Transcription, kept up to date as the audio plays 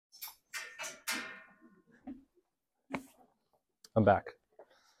I'm back.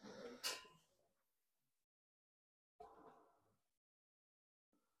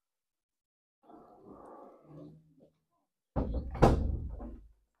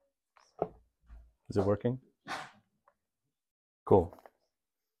 Is it working? Cool.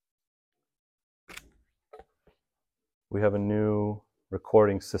 We have a new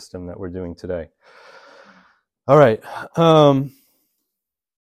recording system that we're doing today. All right.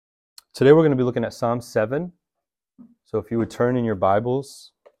 Today we're going to be looking at Psalm 7. So if you would turn in your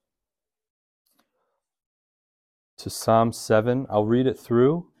Bibles to Psalm 7, I'll read it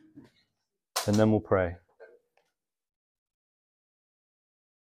through, and then we'll pray.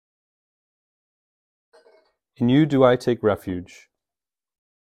 In you do I take refuge.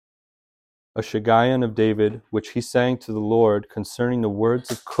 A Shiggaion of David, which he sang to the Lord concerning the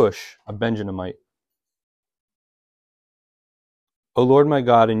words of Cush, a Benjaminite. O Lord my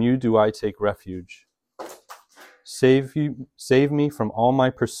God, in you do I take refuge. Save me from all my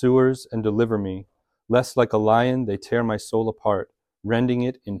pursuers and deliver me, lest like a lion they tear my soul apart, rending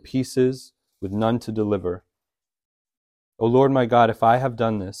it in pieces with none to deliver. O Lord my God, if I have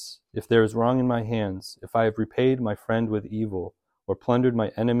done this, if there is wrong in my hands, if I have repaid my friend with evil, or plundered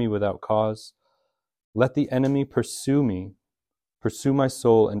my enemy without cause, let the enemy pursue my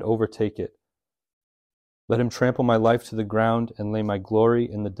soul and overtake it. Let him trample my life to the ground and lay my glory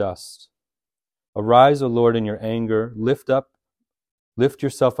in the dust. Arise, O Lord, in your anger, lift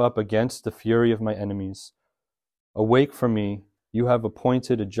yourself up against the fury of my enemies. Awake for me, you have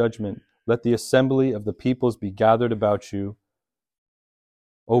appointed a judgment. Let the assembly of the peoples be gathered about you.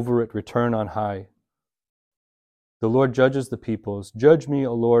 Over it return on high. The Lord judges the peoples. Judge me,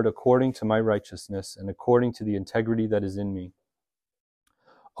 O Lord, according to my righteousness and according to the integrity that is in me.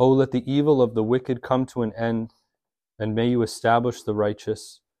 O let the evil of the wicked come to an end, and may you establish the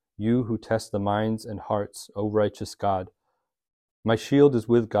righteous, you who test the minds and hearts, O righteous God. My shield is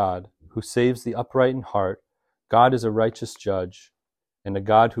with God, who saves the upright in heart. God is a righteous judge, and a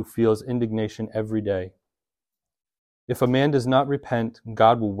God who feels indignation every day. If a man does not repent,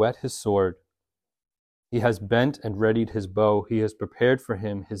 God will whet his sword. He has bent and readied his bow. He has prepared for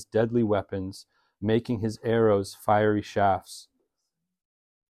him his deadly weapons, making his arrows fiery shafts.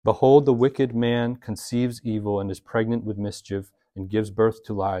 Behold, the wicked man conceives evil and is pregnant with mischief and gives birth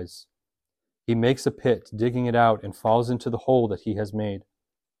to lies. He makes a pit, digging it out, and falls into the hole that he has made.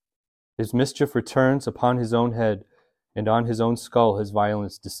 His mischief returns upon his own head, and on his own skull his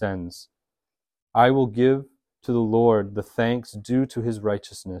violence descends. I will give to the Lord the thanks due to his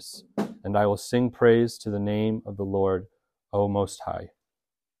righteousness, and I will sing praise to the name of the Lord, O Most High.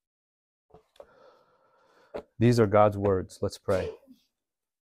 These are God's words. Let's pray.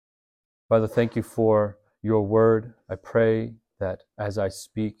 Father, thank you for your word. I pray that as I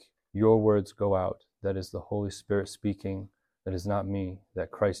speak, your words go out. That is the Holy Spirit speaking. That is not me.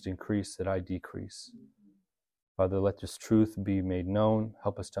 That Christ increase, that I decrease. Father, let this truth be made known.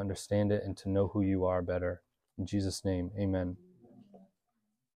 Help us to understand it and to know who you are better. In Jesus' name, amen.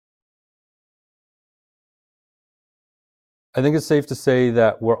 I think it's safe to say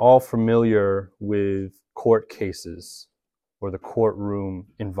that we're all familiar with court cases or the courtroom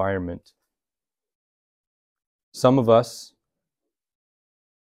environment. Some of us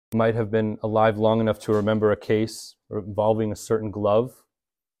might have been alive long enough to remember a case involving a certain glove.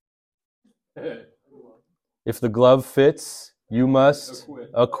 If the glove fits, you must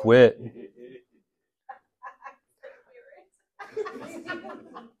acquit.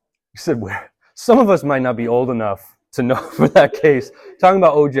 You said where? Some of us might not be old enough to know for that case. Talking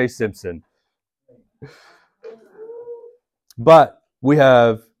about O.J. Simpson. But we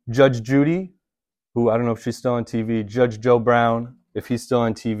have Judge Judy, who I don't know if she's still on TV, Judge Joe Brown, if he's still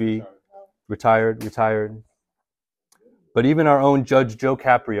on TV, retired. But even our own Judge Joe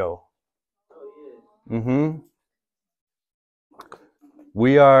Caprio.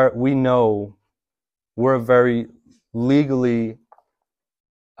 We know we're a very legally,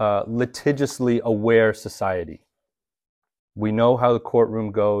 litigiously aware society. We know how the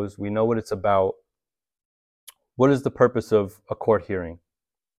courtroom goes. We know what it's about. What is the purpose of a court hearing?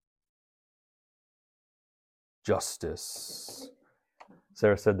 Justice.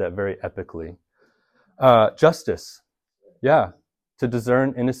 Sarah said that very epically. Justice. Yeah. To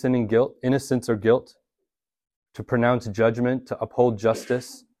discern innocence or guilt. To pronounce judgment, to uphold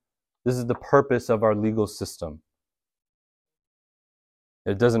justice. This is the purpose of our legal system.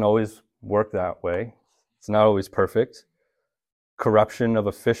 It doesn't always work that way. It's not always perfect. Corruption of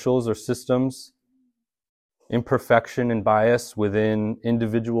officials or systems, imperfection and bias within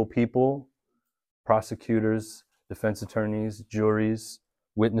individual people, prosecutors, defense attorneys, juries,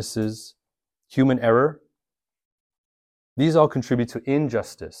 witnesses, human error. These all contribute to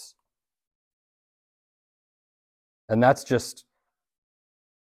injustice. And that's just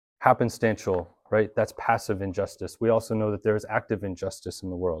happenstantial, right? That's passive injustice. We also know that there is active injustice in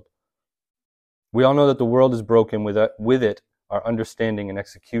the world. We all know that the world is broken. With it, our understanding and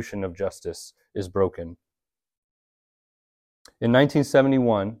execution of justice is broken. In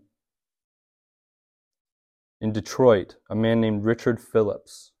 1971, in Detroit, a man named Richard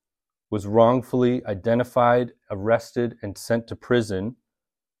Phillips was wrongfully identified, arrested, and sent to prison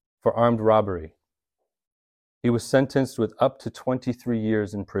for armed robbery. He was sentenced with up to 23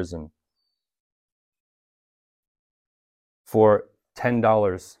 years in prison for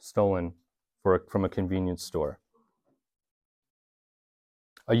 $10 stolen from a convenience store.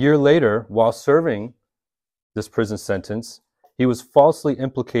 A year later, while serving this prison sentence, he was falsely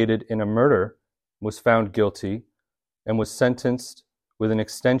implicated in a murder, was found guilty, and was sentenced with an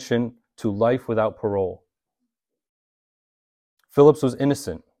extension to life without parole. Phillips was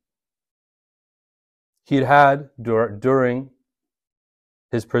innocent. He had, during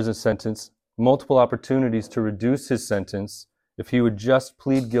his prison sentence, multiple opportunities to reduce his sentence if he would just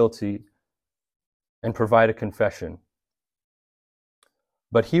plead guilty and provide a confession.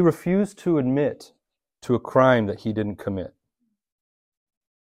 But he refused to admit to a crime that he didn't commit.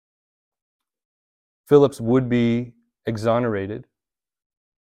 Phillips would be exonerated,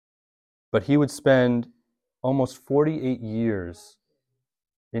 but he would spend almost 48 years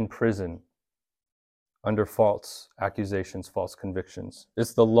in prison under false accusations, false convictions.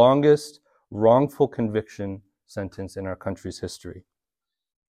 It's the longest wrongful conviction sentence in our country's history.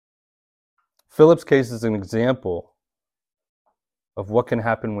 Phillips' case is an example of what can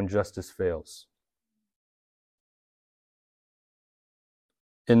happen when justice fails.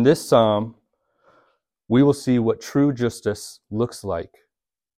 In this psalm, we will see what true justice looks like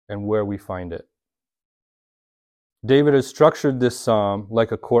and where we find it. David has structured this psalm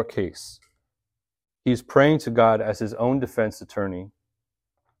like a court case. He's praying to God as his own defense attorney,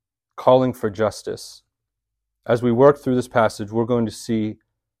 calling for justice. As we work through this passage, we're going to see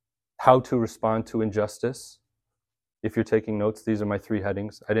how to respond to injustice. If you're taking notes, these are my 3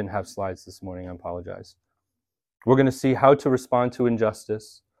 headings. I didn't have slides this morning, I apologize. We're going to see how to respond to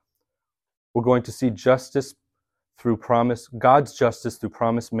injustice. We're going to see justice through promise, God's justice through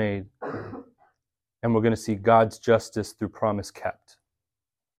promise made. And we're going to see God's justice through promise kept.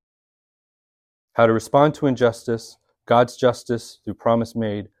 How to respond to injustice, God's justice through promise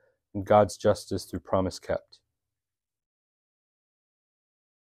made, and God's justice through promise kept.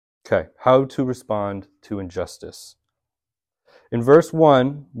 Okay, how to respond to injustice. In verse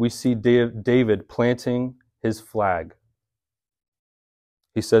 1, we see David planting his flag.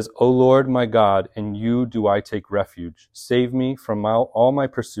 He says, "O Lord my God, in you do I take refuge. Save me from all my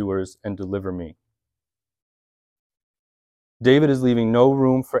pursuers and deliver me." David is leaving no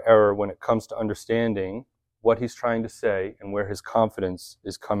room for error when it comes to understanding what he's trying to say and where his confidence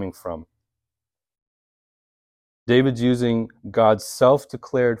is coming from. David's using God's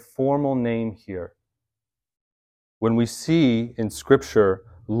self-declared formal name here. When we see in Scripture,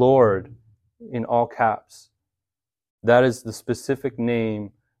 Lord, in all caps, that is the specific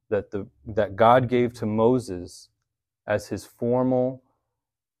name that God gave to Moses as his formal,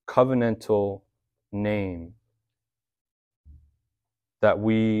 covenantal name that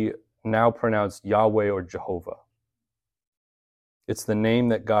we now pronounce Yahweh or Jehovah. It's the name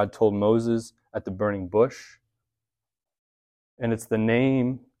that God told Moses at the burning bush, and it's the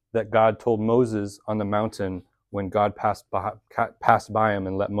name that God told Moses on the mountain when God passed by him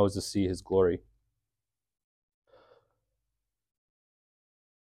and let Moses see his glory.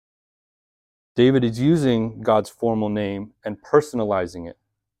 David is using God's formal name and personalizing it.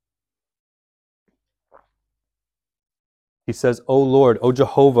 He says, "O Lord, O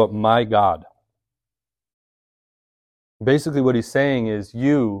Jehovah, my God." Basically what he's saying is,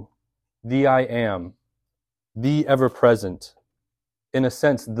 you, the I am, the ever-present, in a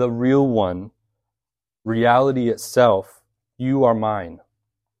sense, the real one, reality itself, you are mine.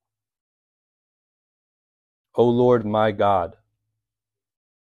 O Lord, my God.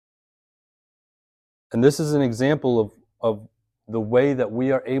 And this is an example of the way that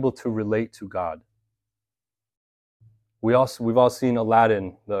we are able to relate to God. We've all seen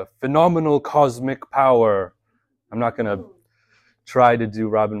Aladdin, the phenomenal cosmic power. I'm not going to try to do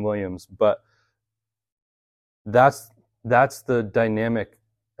Robin Williams, but that's the dynamic.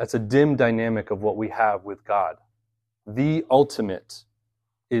 That's a dim dynamic of what we have with God. The ultimate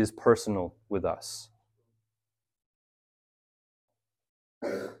is personal with us.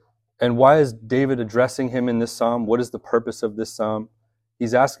 And why is David addressing him in this psalm? What is the purpose of this psalm?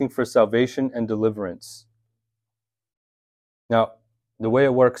 He's asking for salvation and deliverance. Now, the way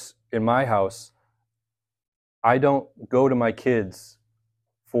it works in my house, I don't go to my kids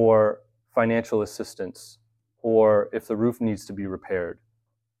for financial assistance or if the roof needs to be repaired,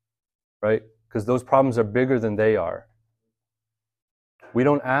 right? Because those problems are bigger than they are. We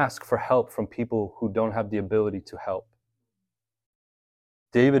don't ask for help from people who don't have the ability to help.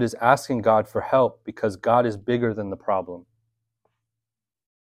 David is asking God for help because God is bigger than the problem.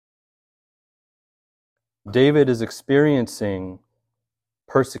 David is experiencing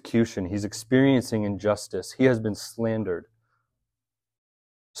persecution. He's experiencing injustice. He has been slandered.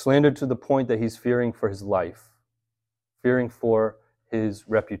 Slandered to the point that he's fearing for his life, fearing for his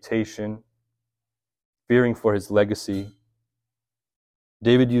reputation, fearing for his legacy.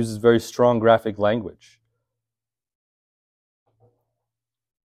 David uses very strong graphic language.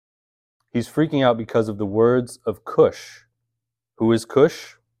 He's freaking out because of the words of Cush. Who is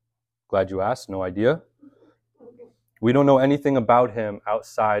Cush? Glad you asked, no idea. We don't know anything about him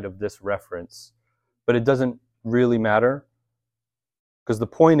outside of this reference, but it doesn't really matter, because the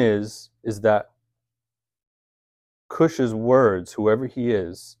point is that Cush's words, whoever he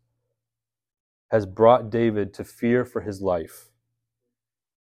is, has brought David to fear for his life.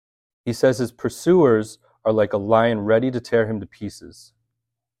 He says his pursuers are like a lion ready to tear him to pieces.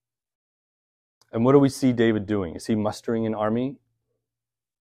 And what do we see David doing? Is he mustering an army?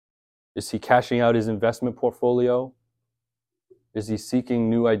 Is he cashing out his investment portfolio? Is he seeking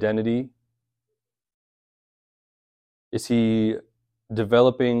new identity? Is he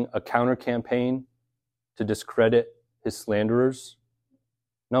developing a counter-campaign to discredit his slanderers?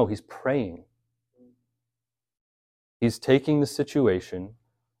 No, he's praying. He's taking the situation,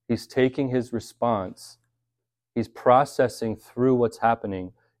 he's taking his response, he's processing through what's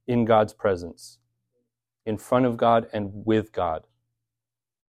happening in God's presence, in front of God and with God.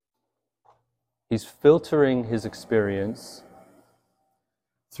 He's filtering his experience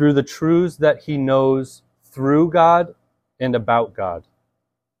through the truths that he knows through God and about God.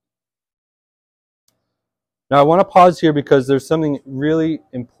 Now, I want to pause here because there's something really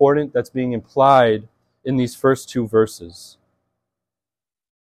important that's being implied in these first two verses.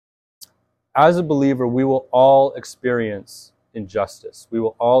 As a believer, we will all experience injustice. We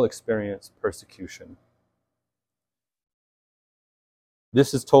will all experience persecution.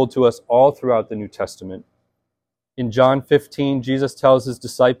 This is told to us all throughout the New Testament. In John 15, Jesus tells his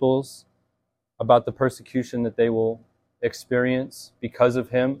disciples about the persecution that they will experience because of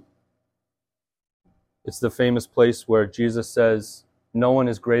him. It's the famous place where Jesus says, "No one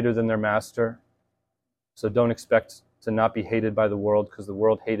is greater than their master, so don't expect to not be hated by the world because the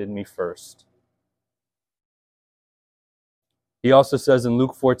world hated me first." He also says in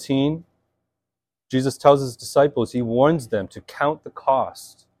Luke 14, Jesus tells his disciples, he warns them to count the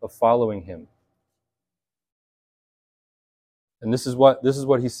cost of following him. And this is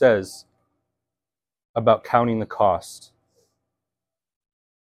what he says about counting the cost.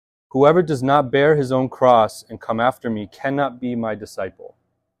 "Whoever does not bear his own cross and come after me cannot be my disciple."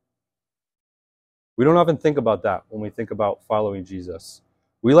 We don't often think about that when we think about following Jesus.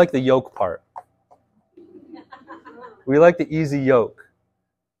 We like the yoke part. We like the easy yoke.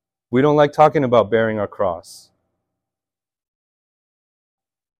 We don't like talking about bearing our cross.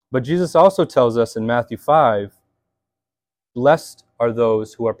 But Jesus also tells us in Matthew 5, "Blessed are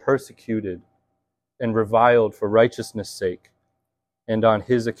those who are persecuted and reviled for righteousness' sake and on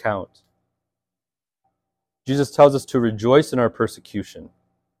his account." Jesus tells us to rejoice in our persecution.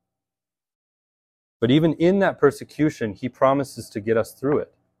 But even in that persecution, he promises to get us through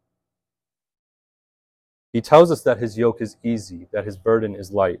it. He tells us that his yoke is easy, that his burden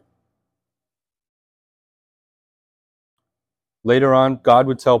is light. Later on, God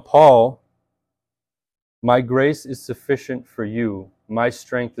would tell Paul, "My grace is sufficient for you. My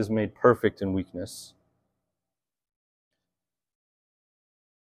strength is made perfect in weakness."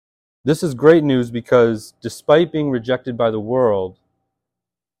 This is great news because despite being rejected by the world,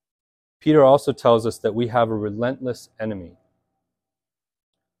 Peter also tells us that we have a relentless enemy.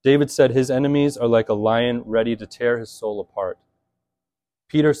 David said his enemies are like a lion ready to tear his soul apart.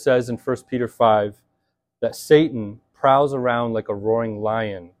 Peter says in 1 Peter 5 that Satan prowls around like a roaring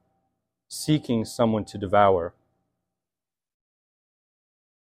lion, seeking someone to devour.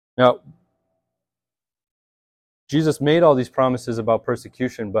 Now, Jesus made all these promises about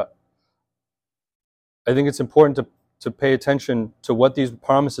persecution, but I think it's important to pay attention to what these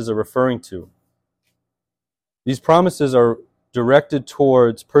promises are referring to. These promises are directed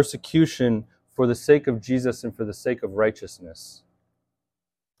towards persecution for the sake of Jesus and for the sake of righteousness.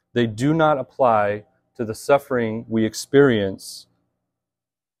 They do not apply to the suffering we experience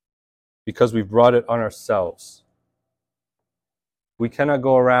because we've brought it on ourselves. We cannot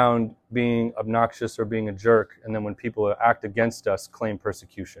go around being obnoxious or being a jerk, and then when people act against us, claim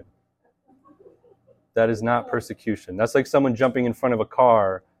persecution. That is not persecution. That's like someone jumping in front of a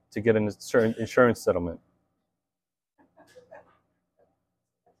car to get an insurance settlement.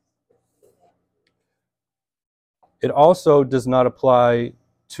 It also does not apply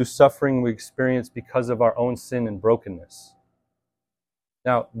to suffering we experience because of our own sin and brokenness.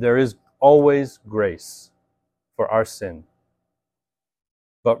 Now, there is always grace for our sin.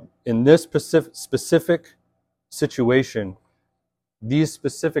 But in this specific situation, these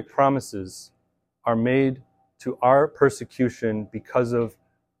specific promises are made to our persecution because of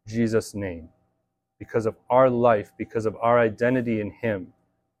Jesus' name, because of our life, because of our identity in Him.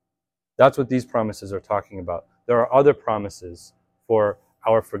 That's what these promises are talking about. There are other promises for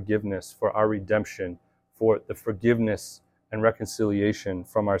our forgiveness, for our redemption, for the forgiveness and reconciliation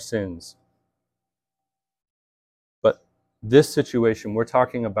from our sins. But this situation, we're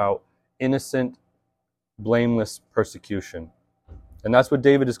talking about innocent, blameless persecution. And that's what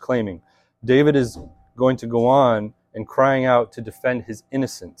David is claiming. David is going to go on and crying out to defend his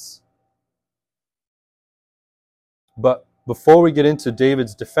innocence. But before we get into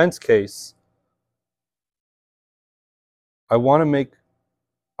David's defense case, I want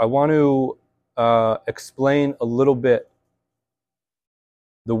to explain a little bit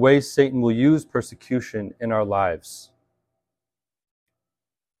the way Satan will use persecution in our lives.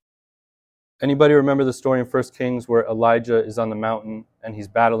 Anybody remember the story in 1 Kings where Elijah is on the mountain and he's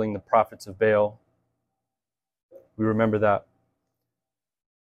battling the prophets of Baal? We remember that.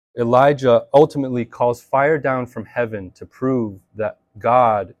 Elijah ultimately calls fire down from heaven to prove that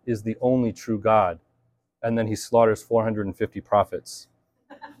God is the only true God. And then he slaughters 450 prophets.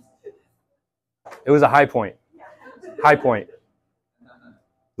 It was a high point. High point.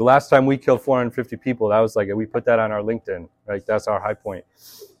 The last time we killed 450 people, that was like, we put that on our LinkedIn, right? That's our high point.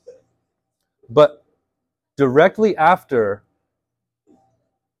 But directly after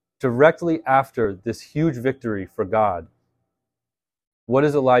this huge victory for God, what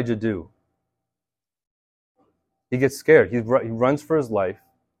does Elijah do? He gets scared. He runs for his life,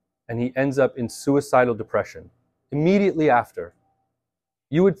 and he ends up in suicidal depression. Immediately after.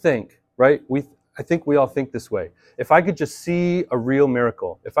 You would think, right? I think we all think this way. If I could just see a real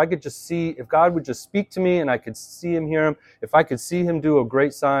miracle, if God would just speak to me and I could see Him, hear Him, if I could see Him do a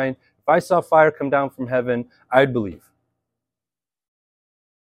great sign, if I saw fire come down from heaven, I'd believe.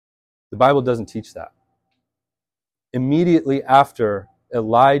 The Bible doesn't teach that. Immediately after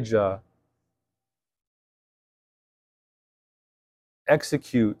Elijah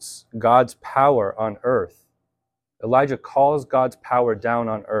executes God's power on earth, Elijah calls God's power down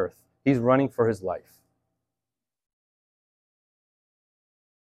on earth. He's running for his life.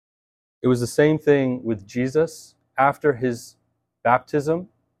 It was the same thing with Jesus after his baptism,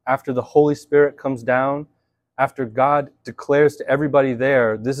 after the Holy Spirit comes down, after God declares to everybody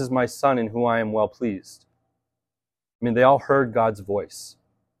there, "This is my Son in whom I am well pleased." I mean, they all heard God's voice.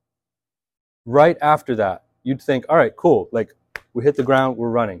 Right after that, you'd think, all right, cool, like we hit the ground,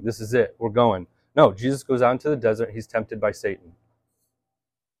 we're running, this is it, we're going. No, Jesus goes out into the desert, he's tempted by Satan.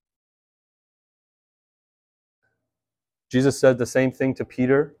 Jesus said the same thing to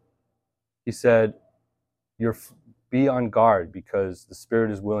Peter. He said, be on guard because the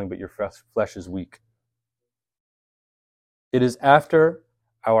spirit is willing, but your flesh is weak. It is after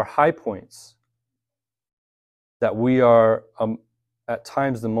our high points that we are at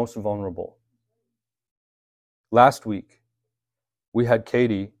times the most vulnerable. Last week, we had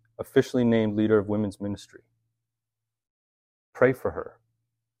Katie officially named leader of women's ministry. Pray for her.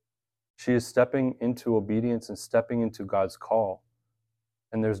 She is stepping into obedience and stepping into God's call.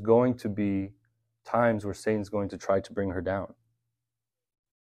 And there's going to be times where Satan's going to try to bring her down.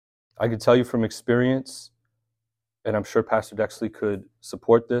 I can tell you from experience, and I'm sure Pastor Dexley could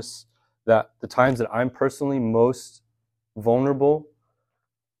support this, that the times that I'm personally most vulnerable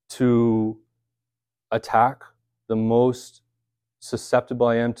to attack, the most susceptible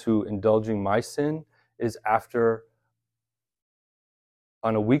I am to indulging my sin is after,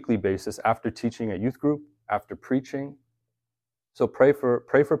 on a weekly basis, after teaching at youth group, after preaching. So pray for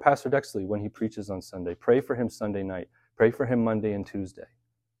Pastor Dexley when he preaches on Sunday. Pray for him Sunday night. Pray for him Monday and Tuesday.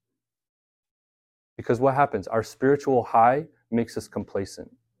 Because what happens? Our spiritual high makes us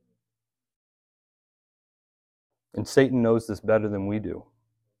complacent. And Satan knows this better than we do.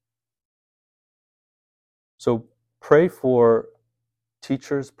 So pray for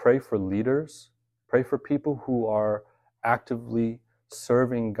teachers, pray for leaders, pray for people who are actively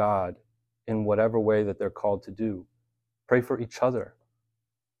serving God in whatever way that they're called to do. Pray for each other.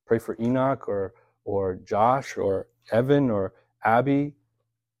 Pray for Enoch or Josh or Evan or Abby,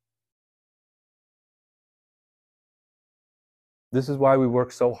 this is why we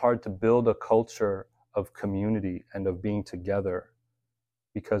work so hard to build a culture of community and of being together,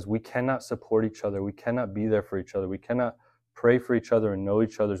 because we cannot support each other. We cannot be there for each other. We cannot pray for each other and know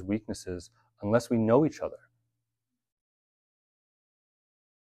each other's weaknesses unless we know each other.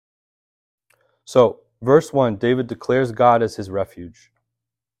 So, verse 1, David declares God as his refuge.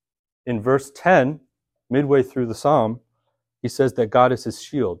 In verse 10, midway through the psalm, he says that God is his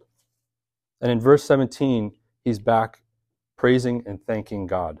shield. And in verse 17, he's back praising and thanking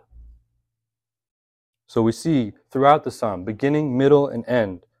God. So we see throughout the psalm, beginning, middle, and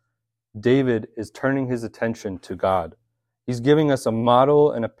end, David is turning his attention to God. He's giving us a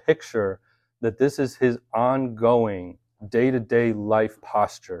model and a picture that this is his ongoing, day-to-day life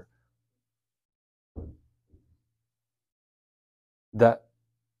posture. That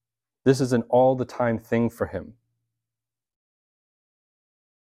this is an all-the-time thing for him.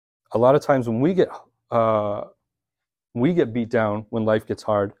 A lot of times when we get beat down, when life gets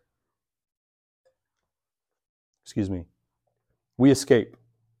hard, we escape.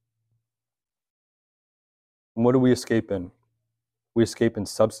 And what do we escape in? We escape in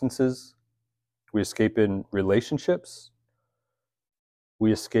substances. We escape in relationships.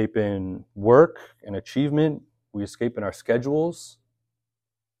 We escape in work and achievement. We escape in our schedules.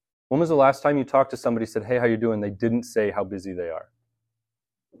 When was the last time you talked to somebody, said, "Hey, how you doing?" They didn't say how busy they are?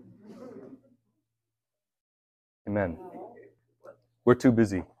 Amen. We're too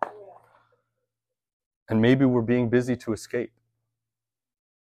busy. And maybe we're being busy to escape.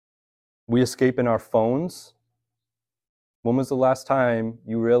 We escape in our phones. When was the last time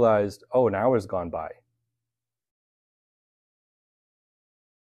you realized, oh, an hour's gone by?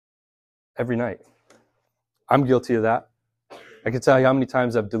 Every night. I'm guilty of that. I can tell you how many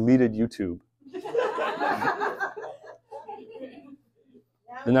times I've deleted YouTube.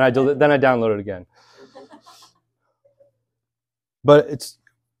 And then I download it again. But it's,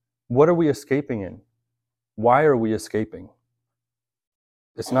 what are we escaping in? Why are we escaping?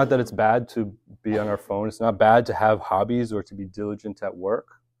 It's not that it's bad to be on our phone. It's not bad to have hobbies or to be diligent at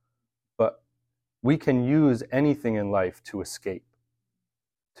work. But we can use anything in life to escape,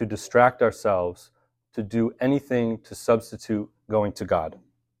 to distract ourselves, to do anything to substitute going to God.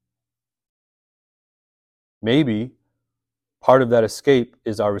 Maybe part of that escape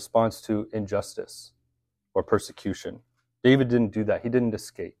is our response to injustice or persecution. David didn't do that. He didn't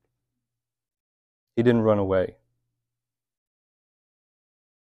escape. He didn't run away.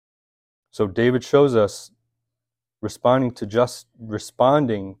 So David shows us responding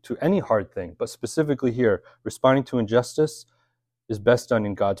to any hard thing, but specifically here, responding to injustice is best done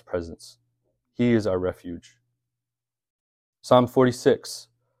in God's presence. He is our refuge. Psalm 46,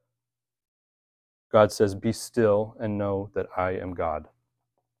 God says, "Be still and know that I am God."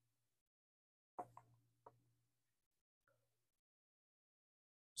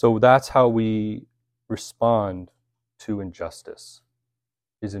 So that's how we respond to injustice,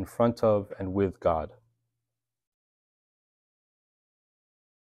 is in front of and with God.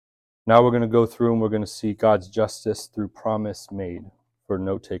 Now we're going to go through and we're going to see God's justice through promise made for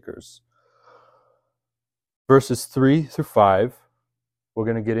note takers. Verses 3 through 5, we're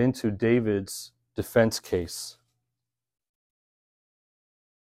going to get into David's defense case.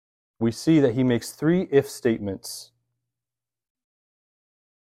 We see that he makes 3 if statements.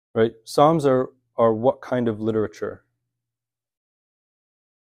 Right? Psalms are what kind of literature?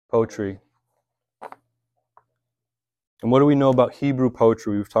 Poetry. And what do we know about Hebrew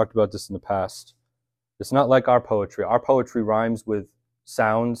poetry? We've talked about this in the past. It's not like our poetry. Our poetry rhymes with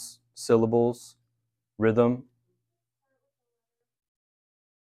sounds, syllables, rhythm.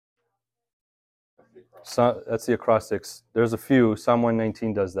 So, that's the acrostics. There's a few. Psalm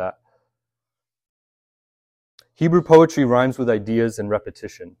 119 does that. Hebrew poetry rhymes with ideas and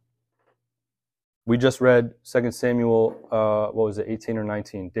repetition. We just read 2 Samuel, 18 or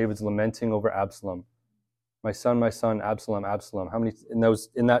 19? David's lamenting over Absalom. My son, Absalom, Absalom. How many in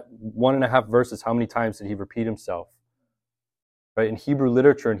that 1.5 verses, how many times did he repeat himself? Right? In Hebrew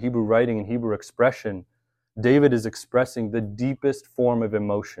literature, in Hebrew writing, in Hebrew expression, David is expressing the deepest form of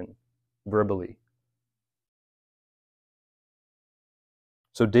emotion verbally.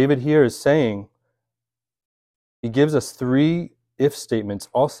 So David here is saying, he gives us 3 if statements,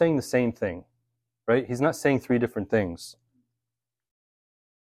 all saying the same thing. Right? He's not saying 3 different things.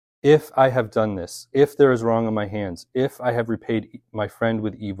 If I have done this, if there is wrong on my hands, if I have repaid my friend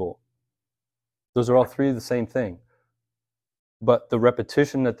with evil. Those are all 3 the same thing. But the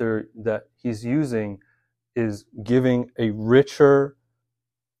repetition that he's using is giving a richer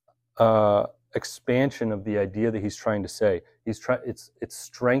expansion of the idea that he's trying to say. It's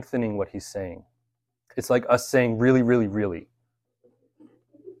strengthening what he's saying. It's like us saying really, really, really.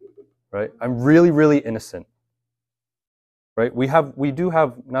 Right? I'm really, really innocent. Right? We do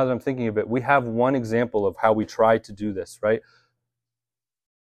have, now that I'm thinking of it, we have one example of how we try to do this, right?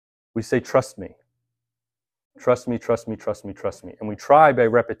 We say, trust me. Trust me, trust me, trust me, trust me. And we try by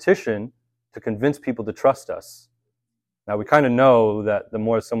repetition to convince people to trust us. Now, we kind of know that the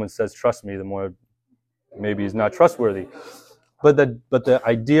more someone says trust me, the more maybe he's not trustworthy. But the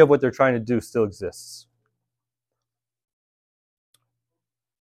idea of what they're trying to do still exists.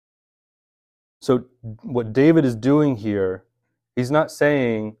 So what David is doing here, he's not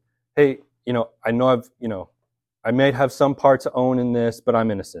saying, hey, I know I may have some part to own in this, but I'm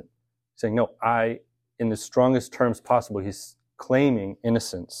innocent. He's saying, no, in the strongest terms possible, he's claiming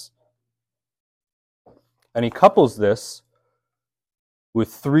innocence. And he couples this with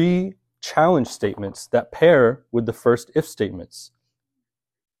 3 challenge statements that pair with the first if statements.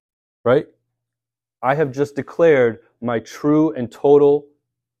 Right? I have just declared my true and total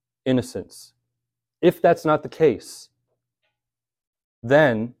innocence. If that's not the case,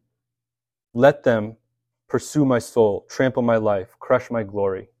 then let them pursue my soul, trample my life, crush my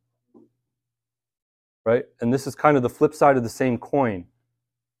glory. Right? And this is kind of the flip side of the same coin,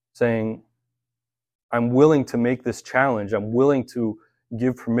 saying, I'm willing to make this challenge. I'm willing to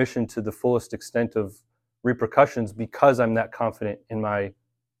give permission to the fullest extent of repercussions because I'm that confident in my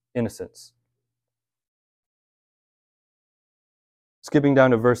innocence. Skipping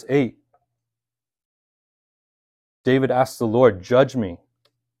down to verse 8, David asks the Lord, judge me.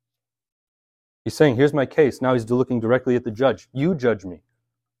 He's saying, here's my case. Now he's looking directly at the judge. You judge me.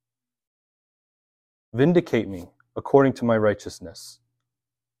 Vindicate me according to my righteousness.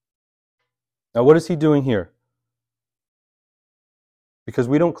 Now, what is he doing here? Because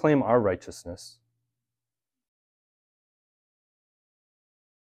we don't claim our righteousness.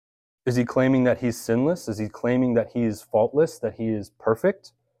 Is he claiming that he's sinless? Is he claiming that he is faultless, that he is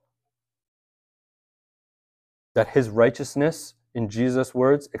perfect? That his righteousness, in Jesus'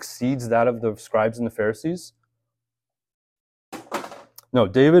 words, exceeds that of the scribes and the Pharisees? No,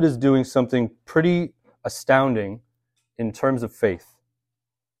 David is doing something pretty astounding in terms of faith.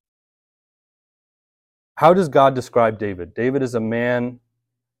 How does God describe David? David is a man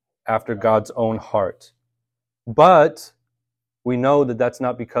after God's own heart. But we know that that's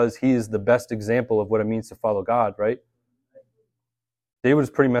not because he is the best example of what it means to follow God, right? David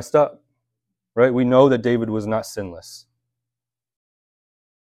is pretty messed up, right? We know that David was not sinless.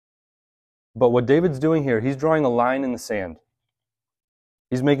 But what David's doing here, he's drawing a line in the sand.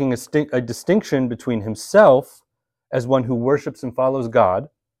 He's making a distinction between himself as one who worships and follows God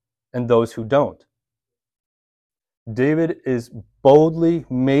and those who don't. David is boldly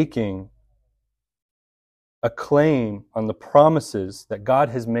making a claim on the promises that God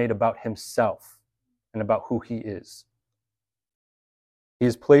has made about himself and about who he is. He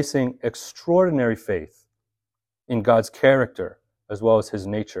is placing extraordinary faith in God's character as well as his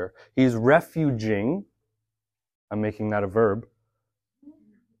nature. He is refuging, I'm making that a verb,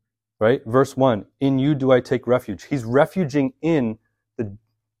 right? Verse 1, in you do I take refuge. He's refuging in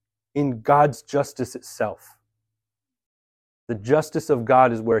God's justice itself. The justice of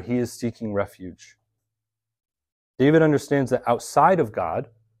God is where he is seeking refuge. David understands that outside of God,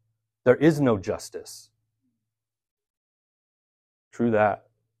 there is no justice. True that.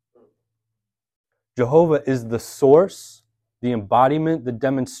 Jehovah is the source, the embodiment, the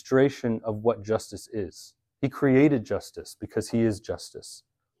demonstration of what justice is. He created justice because he is justice.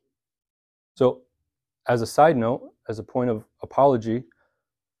 So, as a side note, as a point of apology,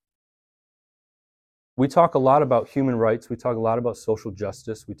 we talk a lot about human rights, we talk a lot about social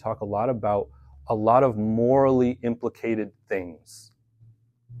justice, we talk a lot about a lot of morally implicated things,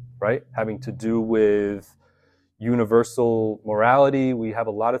 right? Having to do with universal morality. We have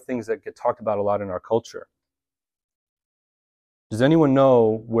a lot of things that get talked about a lot in our culture. Does anyone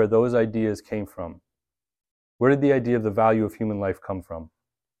know where those ideas came from? Where did the idea of the value of human life come from?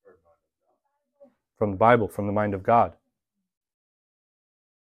 From the Bible, from the mind of God.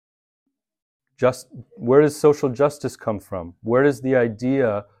 Where does social justice come from? Where does the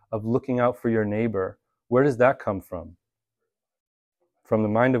idea of looking out for your neighbor, where does that come from? From the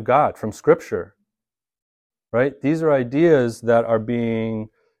mind of God, from Scripture. Right? These are ideas that are being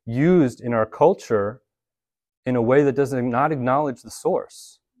used in our culture in a way that does not acknowledge the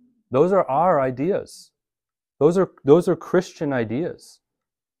source. Those are our ideas. Those are Christian ideas.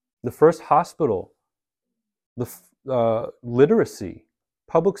 The first hospital, the literacy,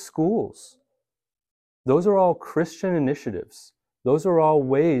 public schools. Those are all Christian initiatives Those are all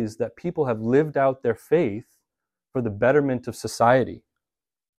ways that people have lived out their faith for the betterment of society.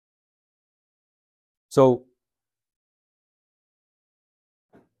 So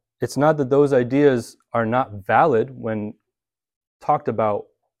it's not that those ideas are not valid when talked about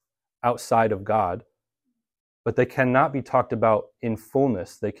outside of God, but they cannot be talked about in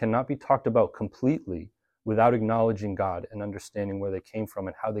fullness. They cannot be talked about completely without acknowledging God and understanding where they came from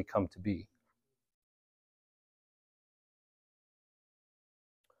and how they come to be.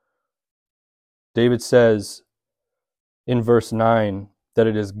 David says in verse 9 that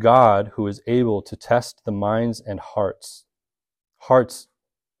it is God who is able to test the minds and hearts. Hearts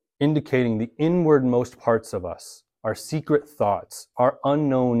indicating the inwardmost parts of us, our secret thoughts, our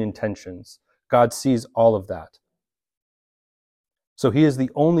unknown intentions. God sees all of that. So he is the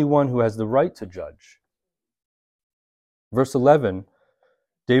only one who has the right to judge. Verse 11,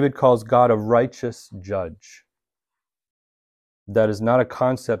 David calls God a righteous judge. That is not a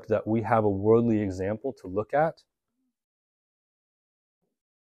concept that we have a worldly example to look at.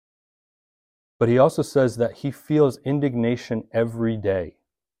 But he also says that he feels indignation every day.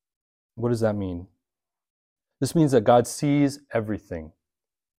 What does that mean? This means that God sees everything.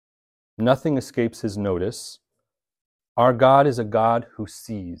 Nothing escapes his notice. Our God is a God who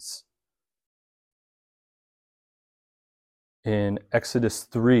sees. In Exodus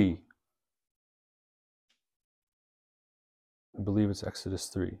 3, I believe it's Exodus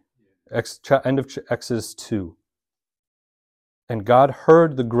 3, end of Exodus 2. And God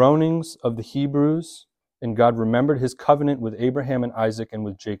heard the groanings of the Hebrews, and God remembered his covenant with Abraham and Isaac and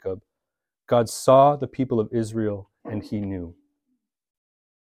with Jacob. God saw the people of Israel, and he knew.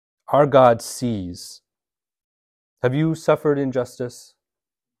 Our God sees. Have you suffered injustice?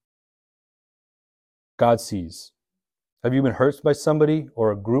 God sees. Have you been hurt by somebody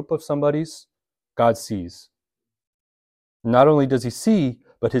or a group of somebody's? God sees. Not only does he see,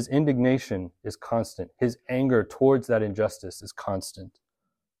 but his indignation is constant. His anger towards that injustice is constant.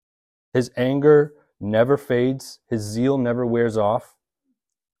 His anger never fades. His zeal never wears off.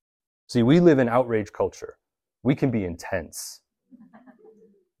 See, we live in outrage culture. We can be intense.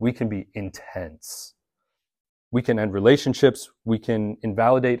 We can be intense. We can end relationships. We can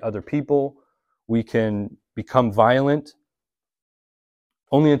invalidate other people. We can become violent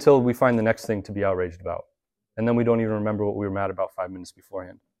only until we find the next thing to be outraged about. And then we don't even remember what we were mad about 5 minutes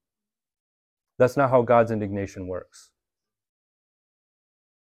beforehand. That's not how God's indignation works.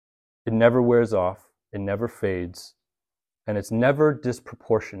 It never wears off. It never fades. And it's never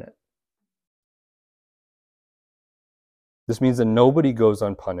disproportionate. This means that nobody goes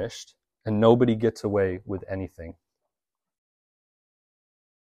unpunished and nobody gets away with anything.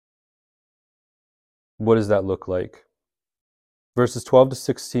 What does that look like? Verses 12 to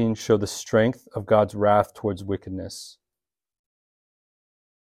 16 show the strength of God's wrath towards wickedness.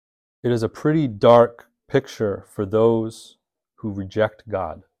 It is a pretty dark picture for those who reject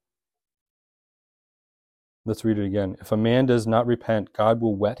God. Let's read it again. If a man does not repent, God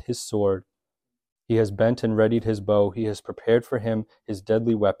will whet his sword. He has bent and readied his bow. He has prepared for him his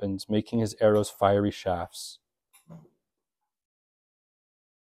deadly weapons, making his arrows fiery shafts.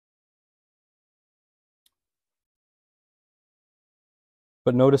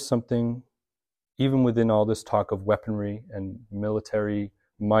 But notice something, even within all this talk of weaponry and military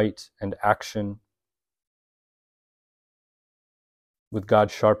might and action, with God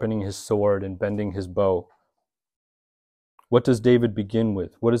sharpening his sword and bending his bow. What does David begin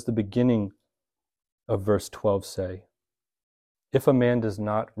with? What does the beginning of verse 12 say? If a man does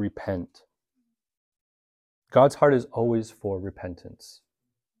not repent. God's heart is always for repentance.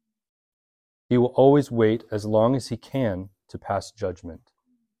 He will always wait as long as he can to pass judgment.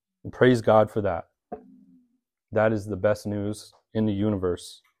 And praise God for that. That is the best news in the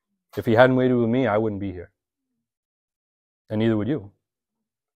universe. If he hadn't waited with me, I wouldn't be here. And neither would you.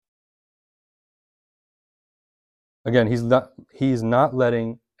 Again, he's not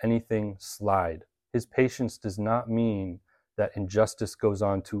letting anything slide. His patience does not mean that injustice goes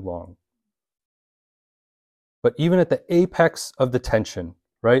on too long. But even at the apex of the tension,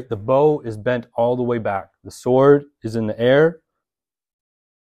 right? The bow is bent all the way back. The sword is in the air,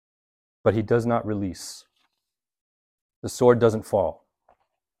 but he does not release. The sword doesn't fall.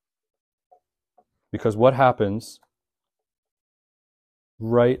 Because what happens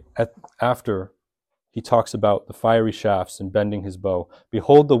right after he talks about the fiery shafts and bending his bow?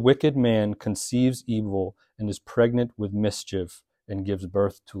 Behold, the wicked man conceives evil and is pregnant with mischief and gives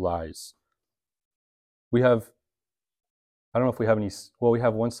birth to lies. We have, I don't know if we have any, well, we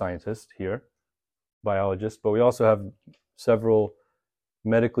have one scientist here, biologist, but we also have several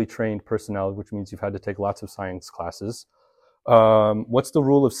medically trained personnel, which means you've had to take lots of science classes. What's the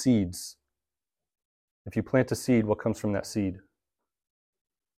rule of seeds? If you plant a seed, what comes from that seed?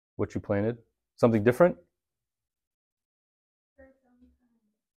 What you planted? Something different?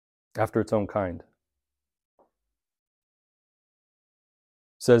 After its own kind.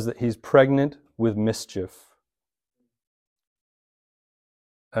 Says that he's pregnant with mischief.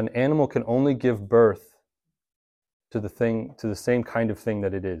 An animal can only give birth to the same kind of thing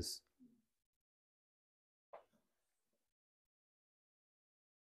that it is.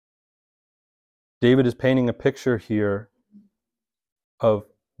 David is painting a picture here of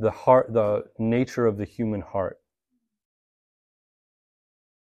the heart, the nature of the human heart.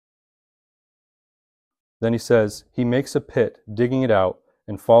 Then he says, he makes a pit, digging it out,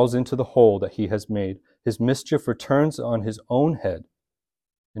 and falls into the hole that he has made. His mischief returns on his own head,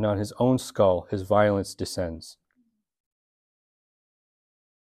 and on his own skull his violence descends.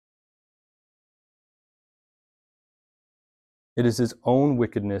 It is his own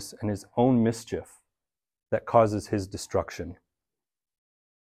wickedness and his own mischief that causes his destruction.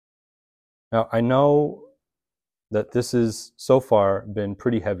 Now, I know that this has so far been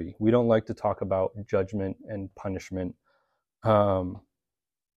pretty heavy. We don't like to talk about judgment and punishment.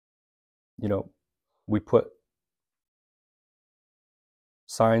 We put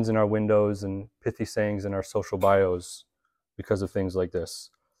signs in our windows and pithy sayings in our social bios because of things like this.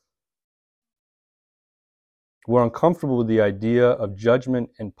 We're uncomfortable with the idea of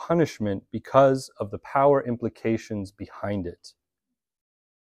judgment and punishment because of the power implications behind it.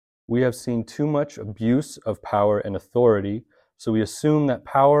 We have seen too much abuse of power and authority, so we assume that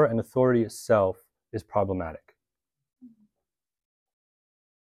power and authority itself is problematic.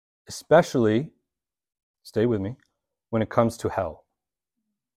 Especially, stay with me, when it comes to hell.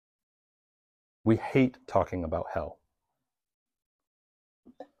 We hate talking about hell.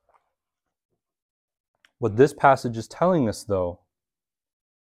 What this passage is telling us, though,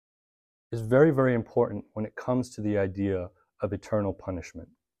 is very, very important when it comes to the idea of eternal punishment.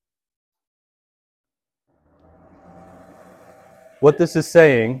 What this is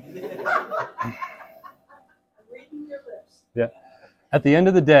saying, yeah, at the end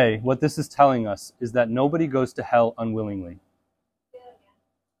of the day, what this is telling us is that nobody goes to hell unwillingly.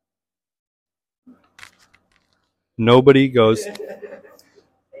 Nobody goes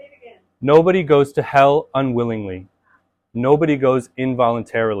to hell unwillingly. Nobody goes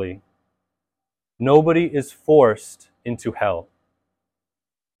involuntarily. Nobody is forced into hell.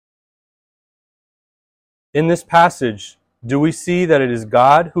 In this passage, do we see that it is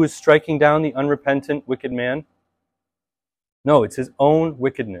God who is striking down the unrepentant, wicked man? No, it's his own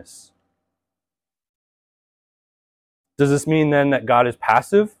wickedness. Does this mean then that God is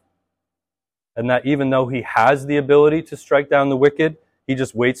passive? And that even though he has the ability to strike down the wicked, he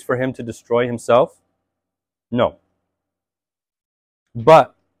just waits for him to destroy himself? No.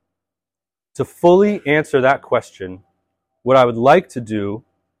 But to fully answer that question, what I would like to do,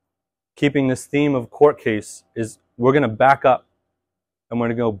 keeping this theme of court case, is we're going to back up and we're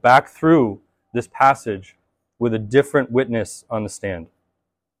going to go back through this passage with a different witness on the stand.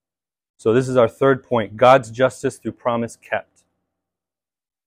 So this is our third point, God's justice through promise kept.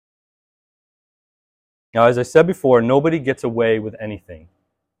 Now, as I said before, nobody gets away with anything.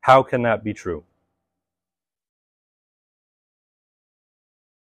 How can that be true?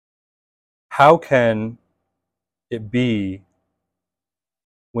 How can it be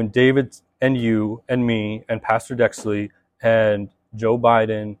when David and you and me and Pastor Dexley and Joe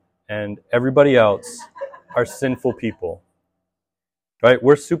Biden and everybody else are sinful people? Right?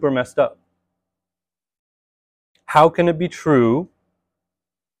 We're super messed up. How can it be true?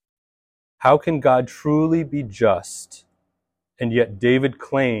 How can God truly be just, and yet David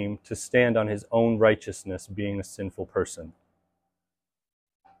claimed to stand on his own righteousness being a sinful person?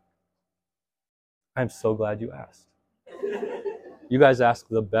 I'm so glad you asked. You guys ask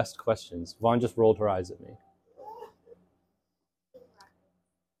the best questions. Vaughn just rolled her eyes at me.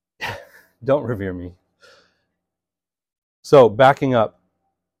 Don't revere me. So, backing up,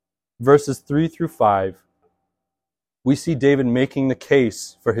 verses 3 through 5, we see David making the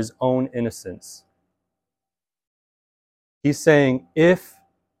case for his own innocence. He's saying, if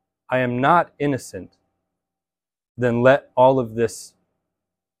I am not innocent, then let all of this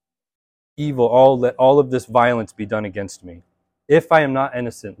evil, let all of this violence be done against me. If I am not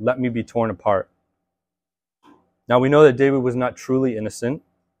innocent, let me be torn apart. Now we know that David was not truly innocent.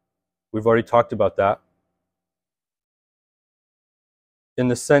 We've already talked about that. In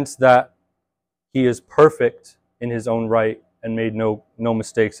the sense that he is perfect in his own right and made no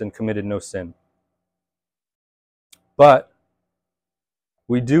mistakes and committed no sin. But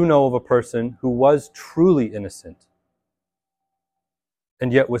we do know of a person who was truly innocent.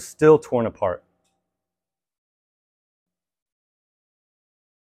 and yet was still torn apart.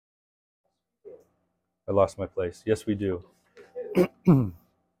 I lost my place. Yes, we do.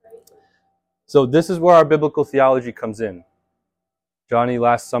 So this is where our biblical theology comes in. Johnny,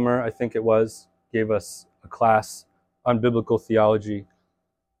 last summer, I think it was, gave us a class on biblical theology.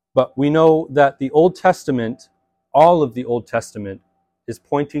 But we know that the Old Testament, all of the Old Testament, is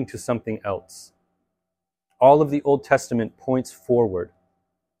pointing to something else. All of the Old Testament points forward,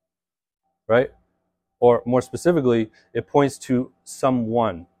 right? Or more specifically, it points to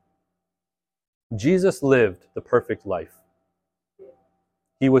someone. Jesus lived the perfect life.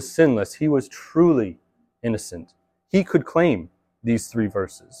 He was sinless. He was truly innocent. He could claim these 3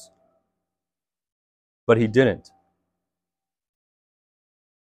 verses, but he didn't.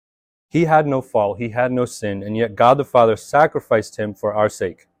 He had no fault. He had no sin, and yet God the Father sacrificed him for our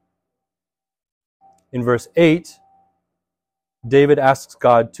sake. In verse 8, David asks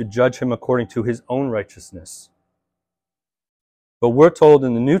God to judge him according to his own righteousness. But we're told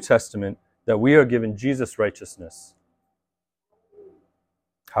in the New Testament that we are given Jesus' righteousness.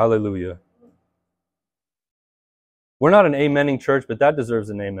 Hallelujah. We're not an amening church, but that deserves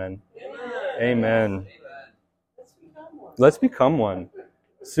an amen. Amen. Let's become one.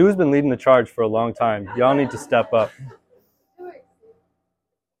 Sue's been leading the charge for a long time. Y'all need to step up.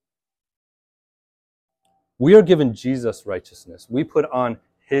 We are given Jesus' righteousness. We put on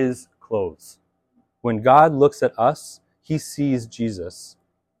his clothes. When God looks at us, he sees Jesus.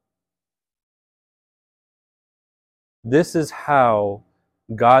 This is how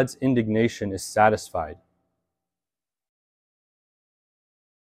God's indignation is satisfied.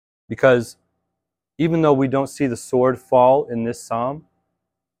 Because even though we don't see the sword fall in this psalm,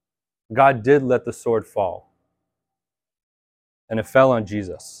 God did let the sword fall. And it fell on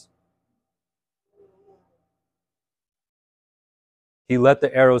Jesus. He let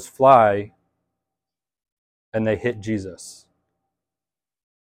the arrows fly, and they hit Jesus.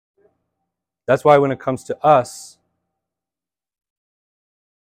 That's why when it comes to us,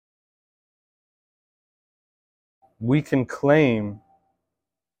 we can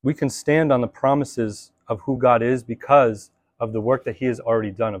stand on the promises of who God is because of the work that he has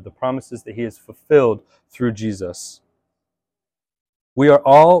already done, of the promises that he has fulfilled through Jesus. We are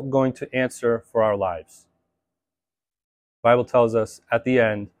all going to answer for our lives. The Bible tells us at the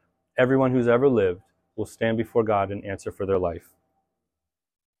end, everyone who's ever lived will stand before God and answer for their life.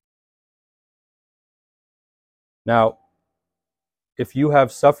 Now, if you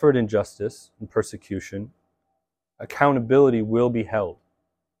have suffered injustice and persecution, accountability will be held.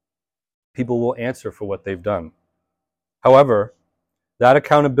 People will answer for what they've done. However, that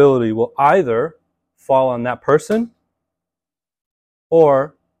accountability will either fall on that person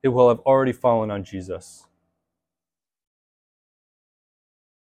or it will have already fallen on Jesus.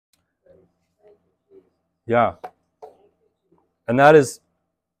 Yeah. And that is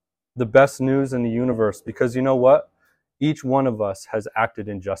the best news in the universe, because you know what? Each one of us has acted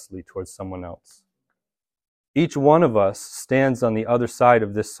unjustly towards someone else. Each one of us stands on the other side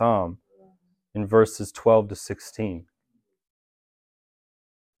of this psalm in verses 12 to 16.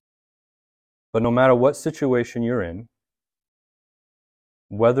 But no matter what situation you're in,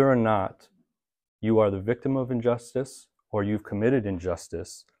 whether or not you are the victim of injustice or you've committed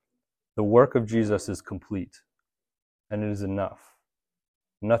injustice, the work of Jesus is complete, and it is enough.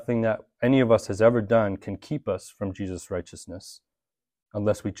 Nothing that any of us has ever done can keep us from Jesus' righteousness,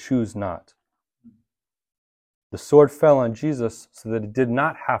 unless we choose not. The sword fell on Jesus so that it did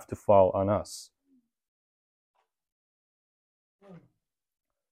not have to fall on us.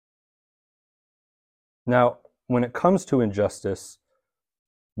 Now, when it comes to injustice,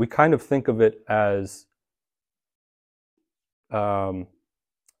 we kind of think of it as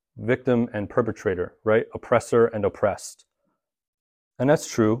victim and perpetrator, right? Oppressor and oppressed. And that's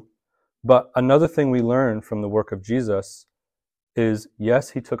true. But another thing we learn from the work of Jesus is,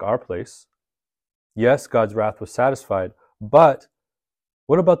 yes, he took our place. Yes, God's wrath was satisfied. But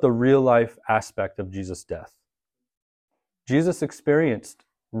what about the real life aspect of Jesus' death? Jesus experienced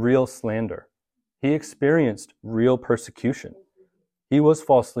real slander. He experienced real persecution. He was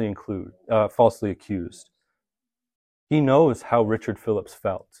falsely accused. He knows how Richard Phillips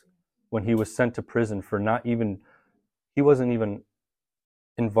felt when he was sent to prison for he wasn't even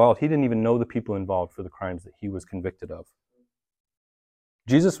involved. He didn't even know the people involved for the crimes that he was convicted of.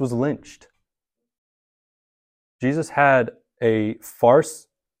 Jesus was lynched. Jesus had a farce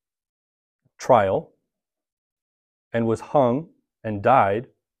trial and was hung and died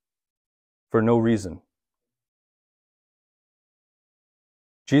for no reason.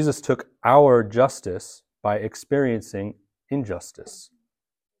 Jesus took our justice by experiencing injustice.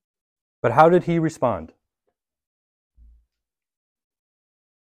 But how did he respond?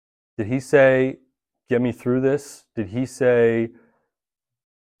 Did he say, get me through this? Did he say,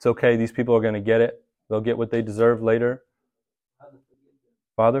 it's okay, these people are going to get it. They'll get what they deserve later?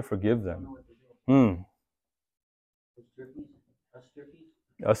 Father, forgive them.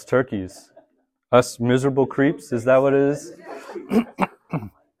 Us turkeys. Us miserable creeps. Is that what it is?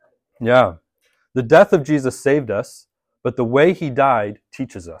 Yeah. The death of Jesus saved us, but the way he died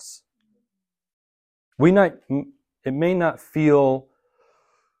teaches us. It may not feel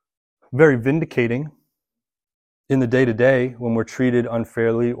very vindicating in the day-to-day when we're treated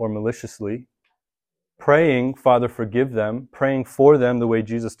unfairly or maliciously. Praying, Father, forgive them, praying for them the way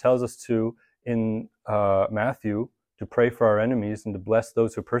Jesus tells us to in Matthew, to pray for our enemies and to bless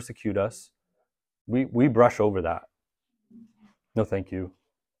those who persecute us. We brush over that. No, thank you.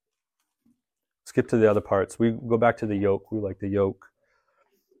 Skip to the other parts. We go back to the yoke. We like the yoke.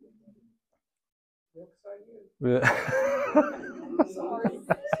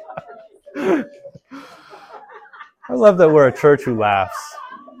 I love that we're a church who laughs.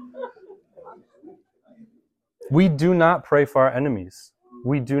 We do not pray for our enemies.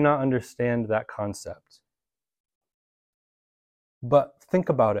 We do not understand that concept. But think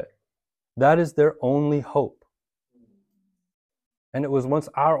about it. That is their only hope. And it was once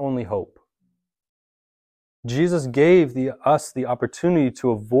our only hope. Jesus gave us the opportunity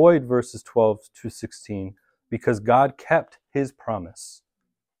to avoid verses 12 to 16 because God kept his promise.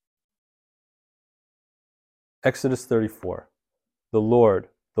 Exodus 34. The Lord,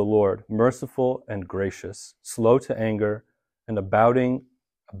 merciful and gracious, slow to anger, and abounding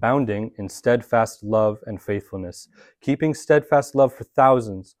in steadfast love and faithfulness, keeping steadfast love for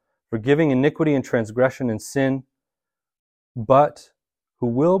thousands, forgiving iniquity and transgression and sin, but who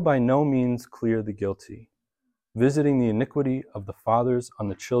will by no means clear the guilty, visiting the iniquity of the fathers on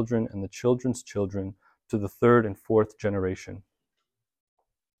the children and the children's children to the third and fourth generation.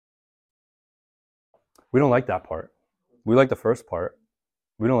 We don't like that part. We like the first part.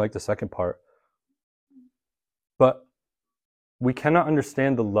 We don't like the second part. But we cannot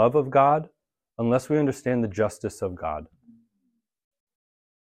understand the love of God unless we understand the justice of God.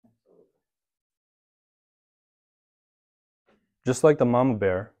 Just like the mama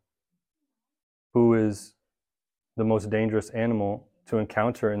bear, who is the most dangerous animal to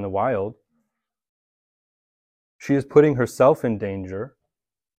encounter in the wild, she is putting herself in danger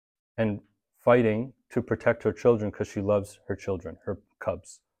and fighting to protect her children because she loves her children, her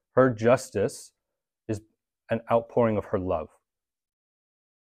cubs. Her justice is an outpouring of her love.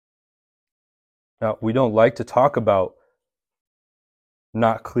 Now, we don't like to talk about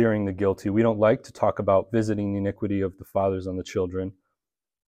not clearing the guilty. We don't like to talk about visiting the iniquity of the fathers on the children.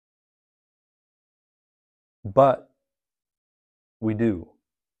 But we do.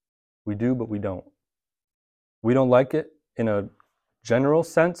 We do, but we don't. We don't like it in a general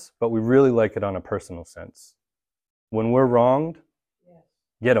sense, but we really like it on a personal sense. When we're wronged,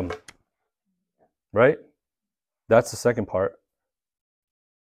 get them. Right? That's the second part.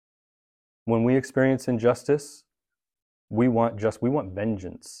 When we experience injustice, we want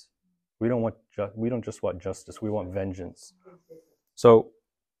vengeance. We don't just want justice, we want vengeance. So,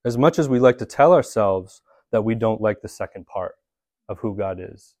 as much as we like to tell ourselves that we don't like the second part of who God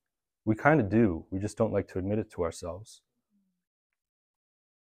is, we kind of do. We just don't like to admit it to ourselves.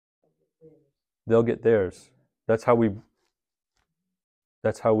 They'll get theirs. That's how we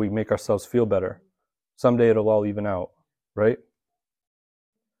make ourselves feel better. Someday it'll all even out, right?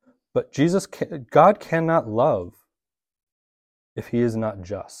 But God cannot love if he is not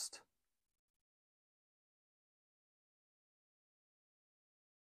just.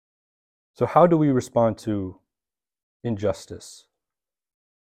 So how do we respond to injustice?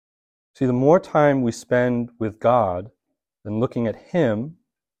 See, the more time we spend with God and looking at him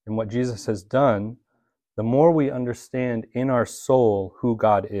and what Jesus has done, the more we understand in our soul who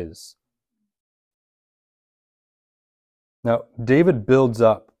God is. Now, David builds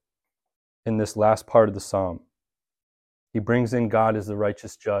up in this last part of the psalm. He brings in God as the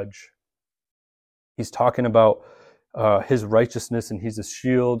righteous judge. He's talking about his righteousness, and he's a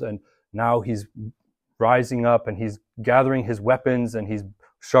shield, and now he's rising up and he's gathering his weapons and he's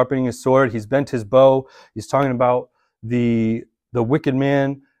sharpening his sword. He's bent his bow. He's talking about the wicked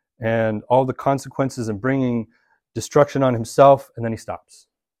man and all the consequences and bringing destruction on himself, and then he stops.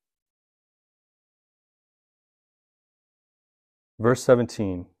 Verse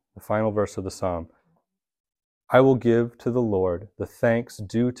 17, the final verse of the psalm. I will give to the Lord the thanks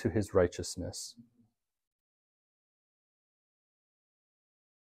due to his righteousness.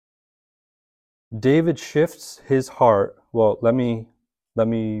 David shifts his heart. Well, let me Let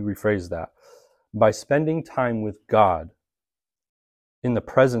me rephrase that. By spending time with God, in the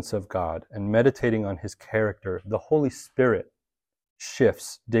presence of God, and meditating on his character, the Holy Spirit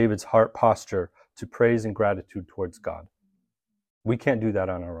shifts David's heart posture to praise and gratitude towards God. We can't do that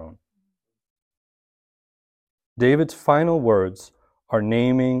on our own. David's final words are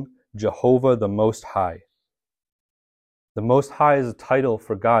naming Jehovah the Most High. The Most High is a title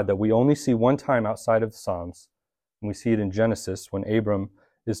for God that we only see one time outside of the Psalms, and we see it in Genesis when Abram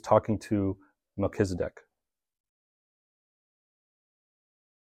is talking to Melchizedek.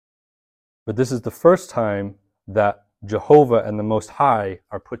 But this is the first time that Jehovah and the Most High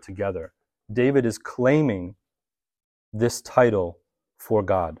are put together. David is claiming this title for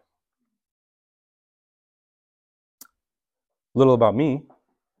God. A little about me.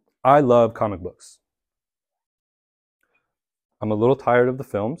 I love comic books. I'm a little tired of the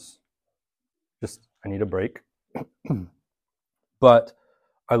films. I need a break. But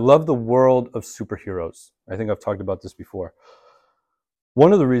I love the world of superheroes. I think I've talked about this before.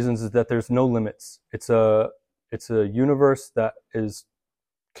 One of the reasons is that there's no limits. It's a universe that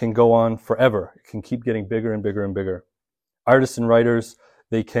can go on forever. It can keep getting bigger and bigger and bigger. Artists and writers,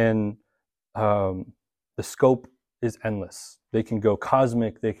 the scope is endless. They can go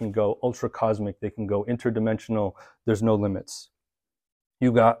cosmic, they can go ultra cosmic, they can go interdimensional. There's no limits.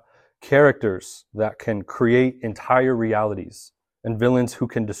 You got characters that can create entire realities and villains who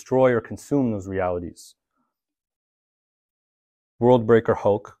can destroy or consume those realities. Worldbreaker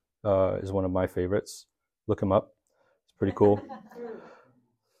Hulk is one of my favorites. Look him up. It's pretty cool.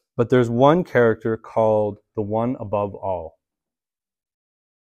 But there's one character called the One Above All.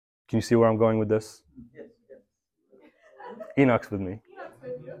 Can you see where I'm going with this? Yes. Enoch's with me.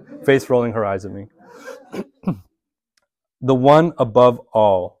 Faith's rolling her eyes at me. The One Above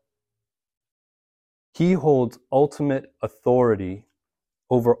All. He holds ultimate authority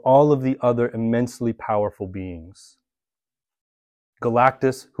over all of the other immensely powerful beings.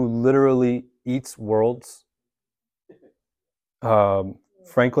 Galactus, who literally eats worlds.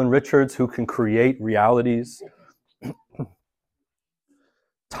 Franklin Richards, who can create realities.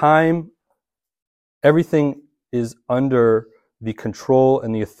 Time, everything is under the control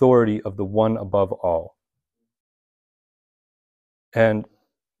and the authority of the One Above All. And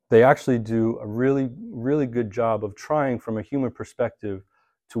they actually do a really, really good job of trying from a human perspective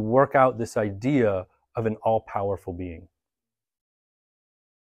to work out this idea of an all-powerful being.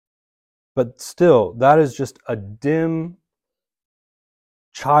 But still, that is just a dim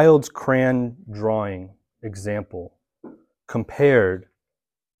child's crayon drawing example compared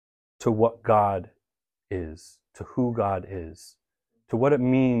to what God is, to who God is, to what it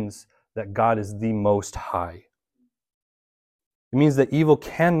means that God is the Most High. It means that evil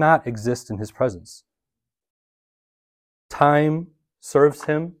cannot exist in his presence. Time serves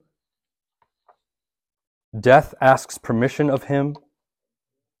him. Death asks permission of him.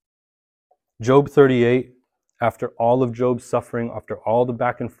 Job 38, after all of Job's suffering, after all the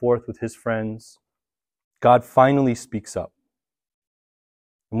back and forth with his friends, God finally speaks up.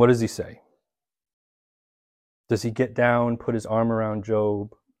 And what does he say? Does he get down, put his arm around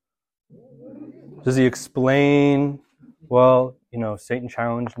Job? Does he explain, well, Satan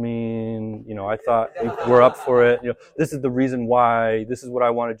challenged me, and, I thought we're up for it. This is the reason why. This is what I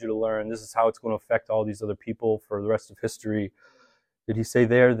wanted you to learn. This is how it's going to affect all these other people for the rest of history. Did he say,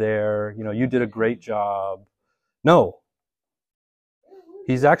 there, you did a great job? No.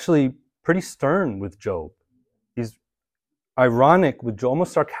 He's actually pretty stern with Job. He's ironic with Job,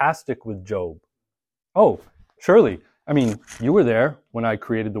 almost sarcastic with Job. Oh, surely. You were there when I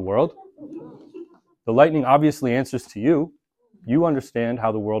created the world. The lightning obviously answers to you. You understand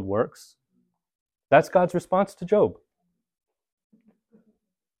how the world works. That's God's response to Job.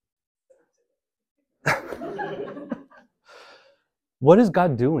 What is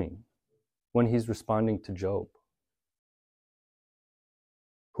God doing when he's responding to Job?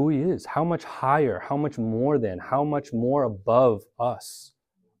 Who he is, how much higher, how much more than, how much more above us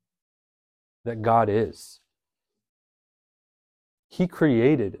that God is. He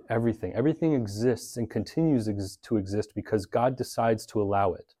created everything. Everything exists and continues to exist because God decides to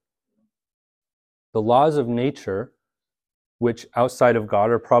allow it. The laws of nature, which outside of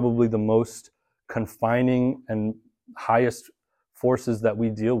God are probably the most confining and highest forces that we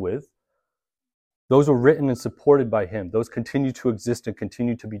deal with, those were written and supported by him. Those continue to exist and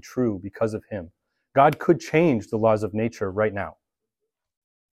continue to be true because of him. God could change the laws of nature right now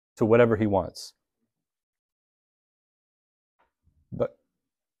to whatever he wants. But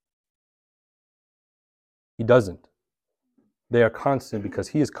he doesn't. They are constant because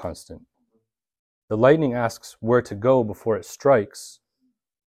he is constant. The lightning asks where to go before it strikes,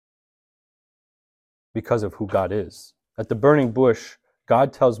 because of who God is. At the burning bush,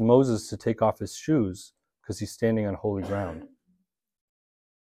 God tells Moses to take off his shoes because he's standing on holy ground.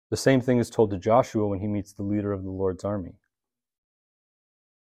 The same thing is told to Joshua when he meets the leader of the Lord's army.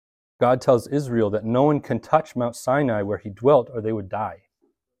 God tells Israel that no one can touch Mount Sinai where he dwelt or they would die.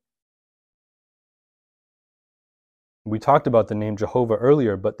 We talked about the name Jehovah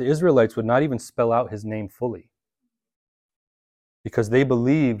earlier, but the Israelites would not even spell out his name fully because they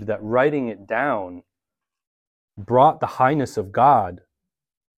believed that writing it down brought the highness of God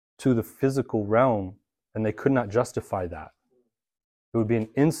to the physical realm, and they could not justify that. It would be an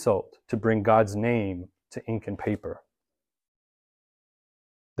insult to bring God's name to ink and paper.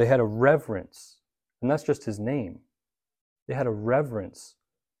 They had a reverence, and that's just his name. They had a reverence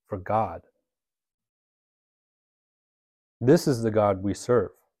for God. This is the God we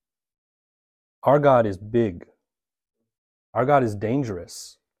serve. Our God is big. Our God is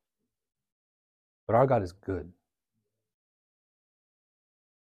dangerous. But our God is good.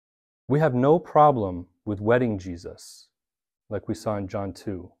 We have no problem with wedding Jesus, like we saw in John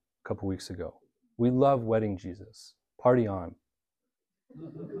 2 a couple weeks ago. We love wedding Jesus. Party on.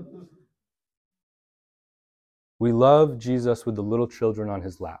 We love Jesus with the little children on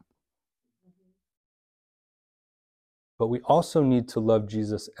his lap. But we also need to love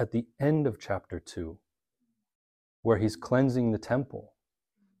Jesus at the end of chapter 2, where he's cleansing the temple,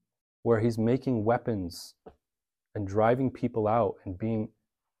 where he's making weapons and driving people out and being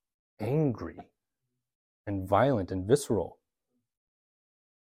angry and violent and visceral.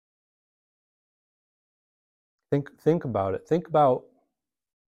 Think about it. Think about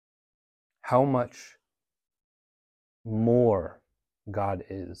how much more God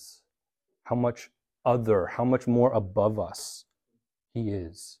is, how much more above us he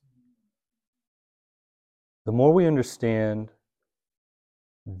is. The more we understand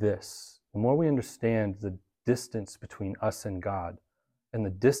this, the more we understand the distance between us and God and the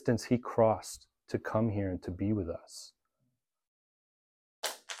distance he crossed to come here and to be with us,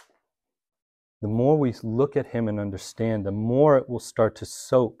 the more we look at him and understand, the more it will start to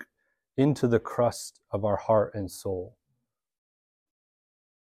soak into the crust of our heart and soul.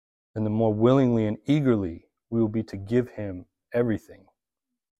 And the more willingly and eagerly we will be to give him everything.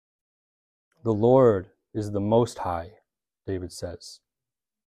 The Lord is the Most High, David says.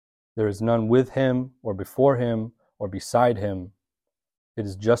 There is none with him or before him or beside him. It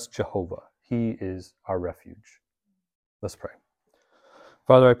is just Jehovah. He is our refuge. Let's pray.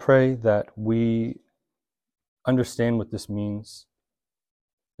 Father, I pray that we understand what this means.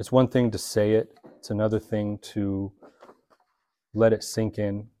 It's one thing to say it. It's another thing to let it sink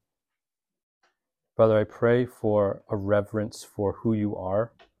in. Father, I pray for a reverence for who you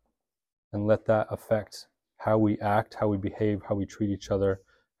are, and let that affect how we act, how we behave, how we treat each other,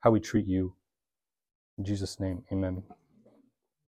 how we treat you. In Jesus' name, amen.